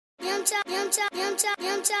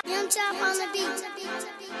on the beat.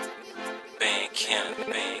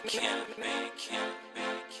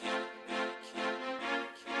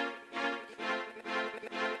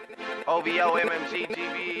 OVO, MMG,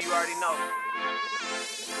 GBE, you already know.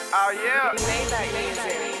 Oh yeah.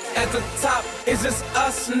 At the top, it's just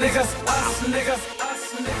us niggas.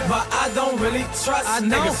 But I don't really trust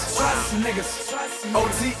niggas.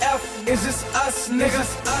 OTF, it's just us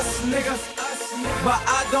niggas. But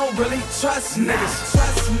I don't really trust niggas.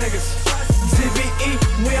 GBE,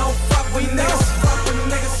 we don't fuck with niggas.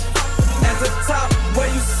 At the top, where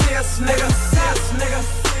you see us niggas.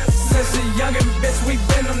 Since a youngin' bitch, we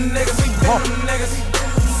been them niggas.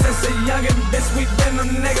 Since a youngin' bitch, we been them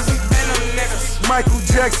niggas. Michael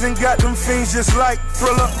Jackson got them fiends just like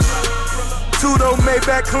Thriller. Tudo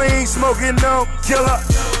Maybach clean, smoking no killer.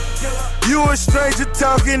 You a stranger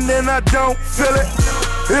talking and I don't feel it.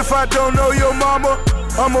 If I don't know your mama,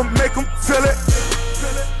 I'ma make them feel it.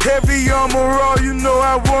 Heavy armor all, you know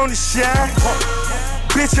I wanna shine.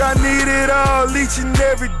 Bitch, I need it all, each and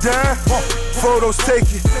every dime. Photos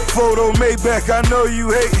taken, photo Maybach, I know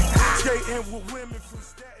you hate it. Skating with women from